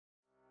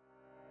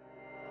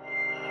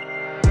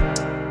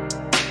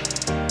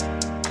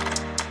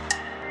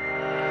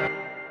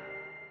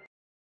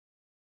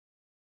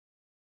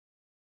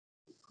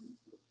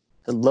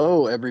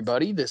Hello,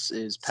 everybody. This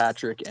is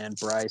Patrick and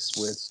Bryce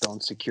with Stone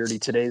Security.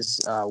 Today's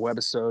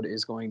webisode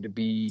is going to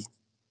be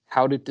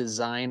how to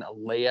design a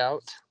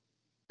layout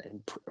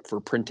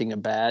for printing a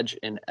badge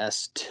in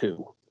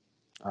S2.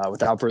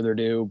 Without further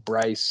ado,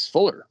 Bryce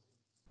Fuller.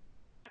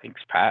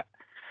 Thanks, Pat.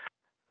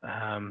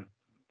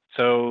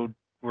 So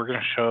we're going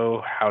to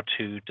show how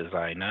to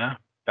design a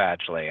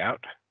badge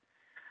layout.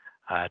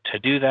 To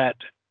do that,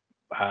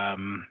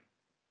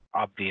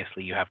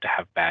 obviously you have to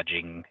have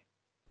badging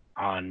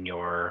on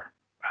your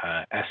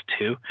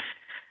S2.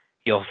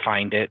 You'll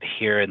find it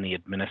here in the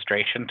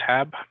Administration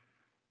tab.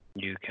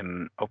 You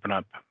can open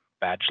up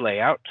Badge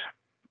Layout.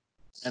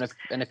 And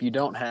if you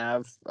don't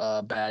have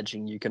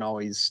badging, you can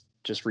always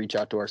just reach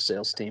out to our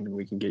sales team and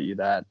we can get you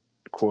that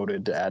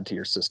quoted to add to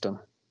your system.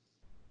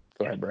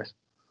 Go ahead, Bryce.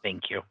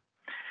 Thank you.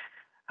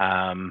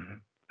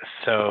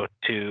 So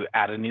to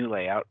add a new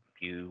layout,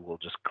 you will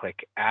just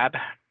click Add,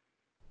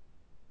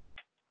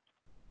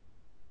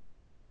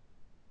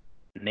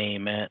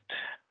 name it,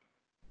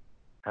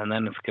 and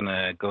then it's going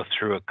to go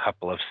through a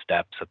couple of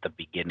steps at the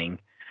beginning.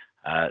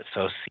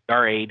 So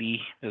CR80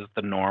 is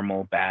the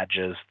normal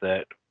badges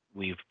that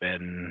we've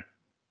been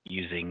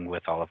using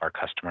with all of our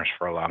customers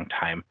for a long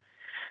time.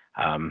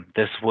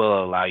 This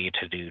will allow you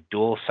to do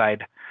dual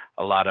side.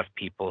 A lot of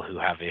people who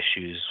have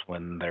issues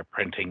when they're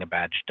printing a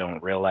badge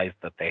don't realize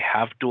that they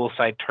have dual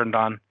side turned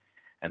on,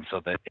 and so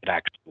that it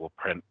actually will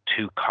print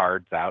two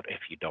cards out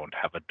if you don't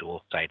have a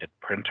dual-sided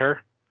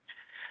printer.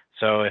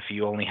 So if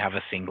you only have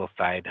a single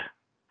side,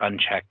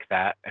 uncheck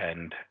that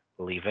and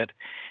leave it.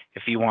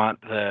 If you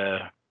want the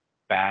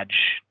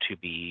badge to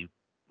be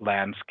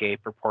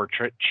landscape or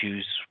portrait,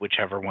 choose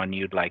whichever one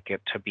you'd like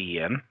it to be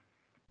in.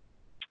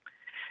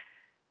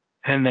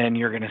 And then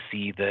you're going to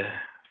see the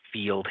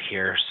field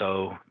here.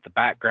 So the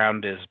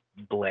background is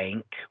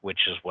blank,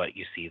 which is what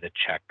you see the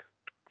check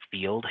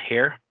field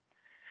here.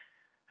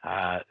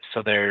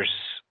 So there's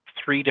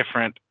three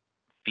different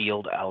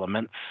field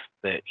elements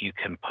that you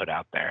can put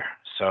out there.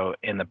 So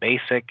in the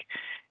basic,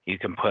 you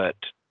can put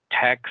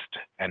text,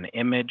 an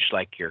image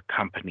like your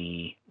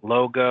company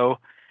logo.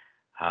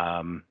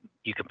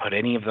 You can put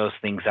any of those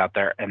things out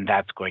there, and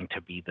that's going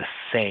to be the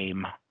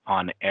same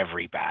on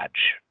every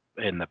badge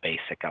in the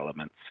basic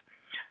elements.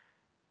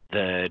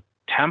 The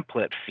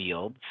template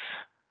fields,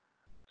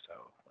 so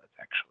let's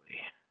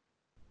actually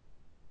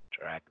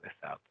drag this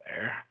out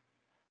there.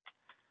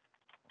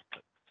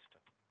 Put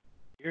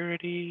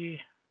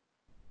security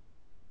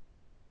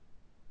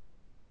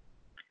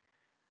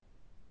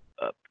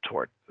up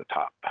towards the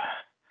top.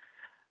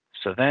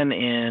 So then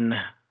in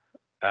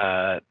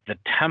the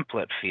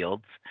template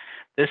fields,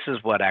 this is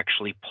what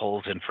actually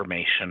pulls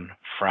information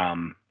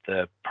from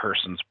the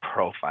person's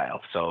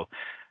profile. So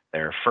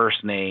their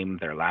first name,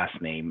 their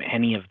last name,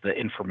 any of the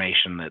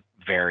information that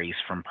varies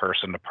from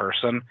person to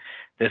person,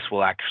 this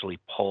will actually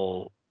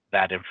pull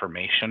that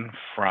information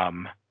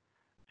from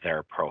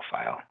their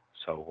profile.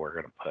 So we're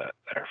going to put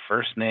their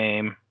first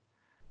name,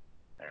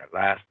 their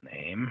last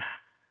name,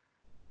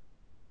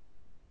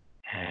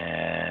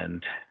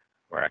 and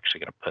we're actually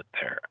going to put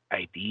their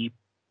ID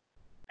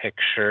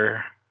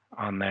picture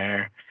on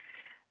there.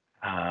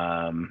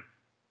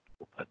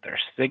 We'll put their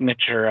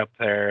signature up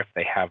there if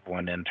they have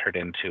one entered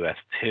into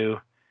S2.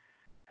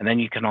 And then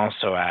you can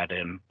also add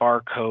in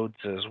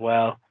barcodes as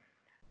well.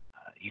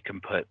 You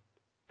can put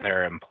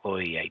their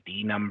employee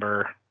ID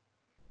number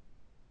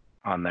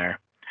on there.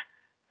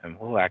 And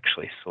we'll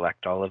actually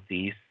select all of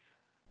these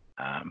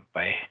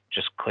by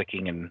just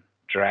clicking and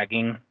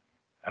dragging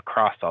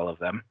across all of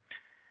them.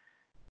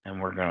 And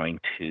we're going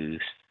to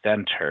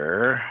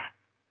center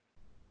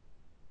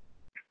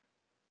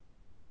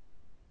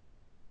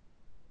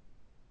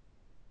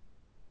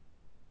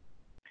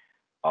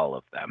all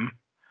of them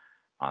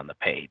on the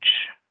page.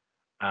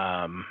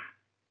 And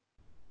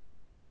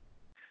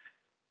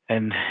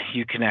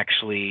you can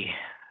actually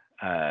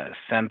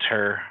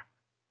center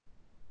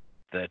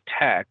the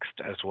text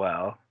as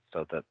well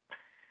so that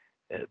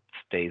it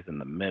stays in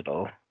the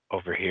middle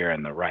over here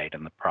in the right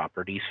in the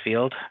properties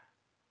field.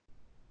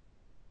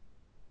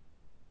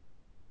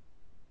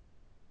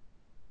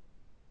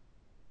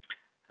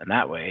 And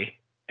that way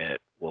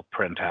it will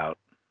print out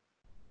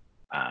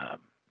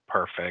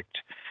perfect.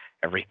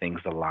 Everything's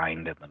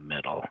aligned in the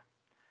middle.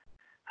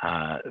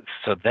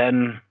 So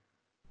then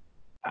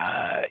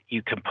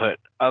you can put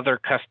other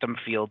custom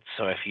fields.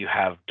 So if you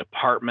have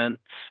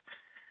departments,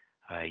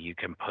 you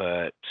can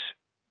put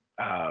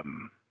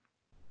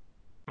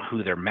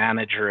who their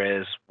manager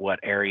is, what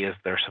areas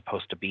they're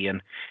supposed to be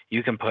in.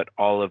 You can put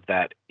all of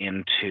that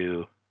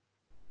into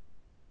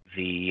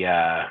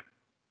the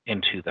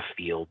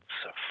fields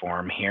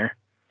form here,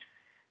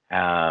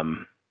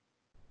 and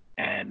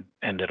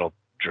it'll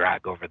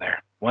drag over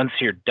there. Once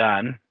you're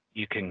done,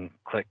 you can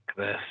click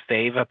the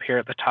save up here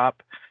at the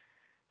top.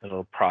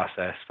 It'll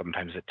process.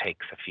 Sometimes it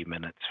takes a few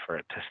minutes for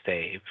it to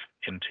save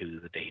into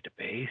the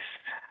database.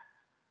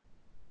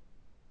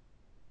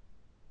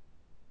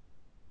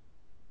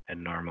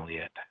 And normally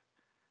it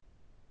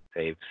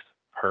saves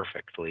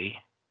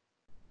perfectly.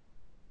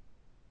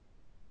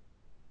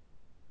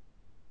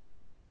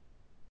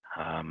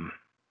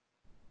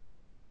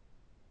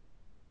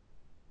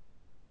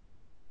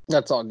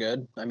 That's all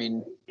good. I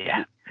mean,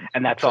 yeah,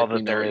 and that's all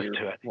that there is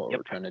to it. What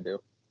we're trying to do.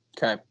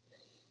 Okay.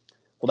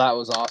 Well, that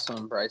was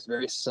awesome, Bryce.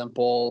 Very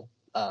simple,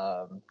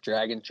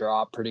 drag and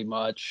drop pretty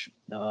much.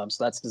 So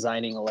that's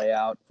designing a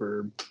layout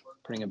for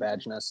printing a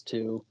badge nest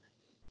too.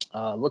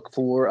 Look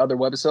for other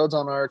webisodes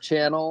on our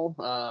channel.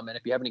 And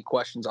if you have any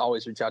questions,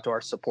 always reach out to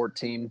our support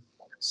team,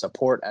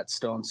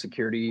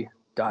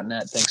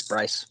 support@stonesecurity.net. Thanks,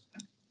 Bryce.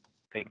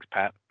 Thanks,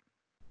 Pat.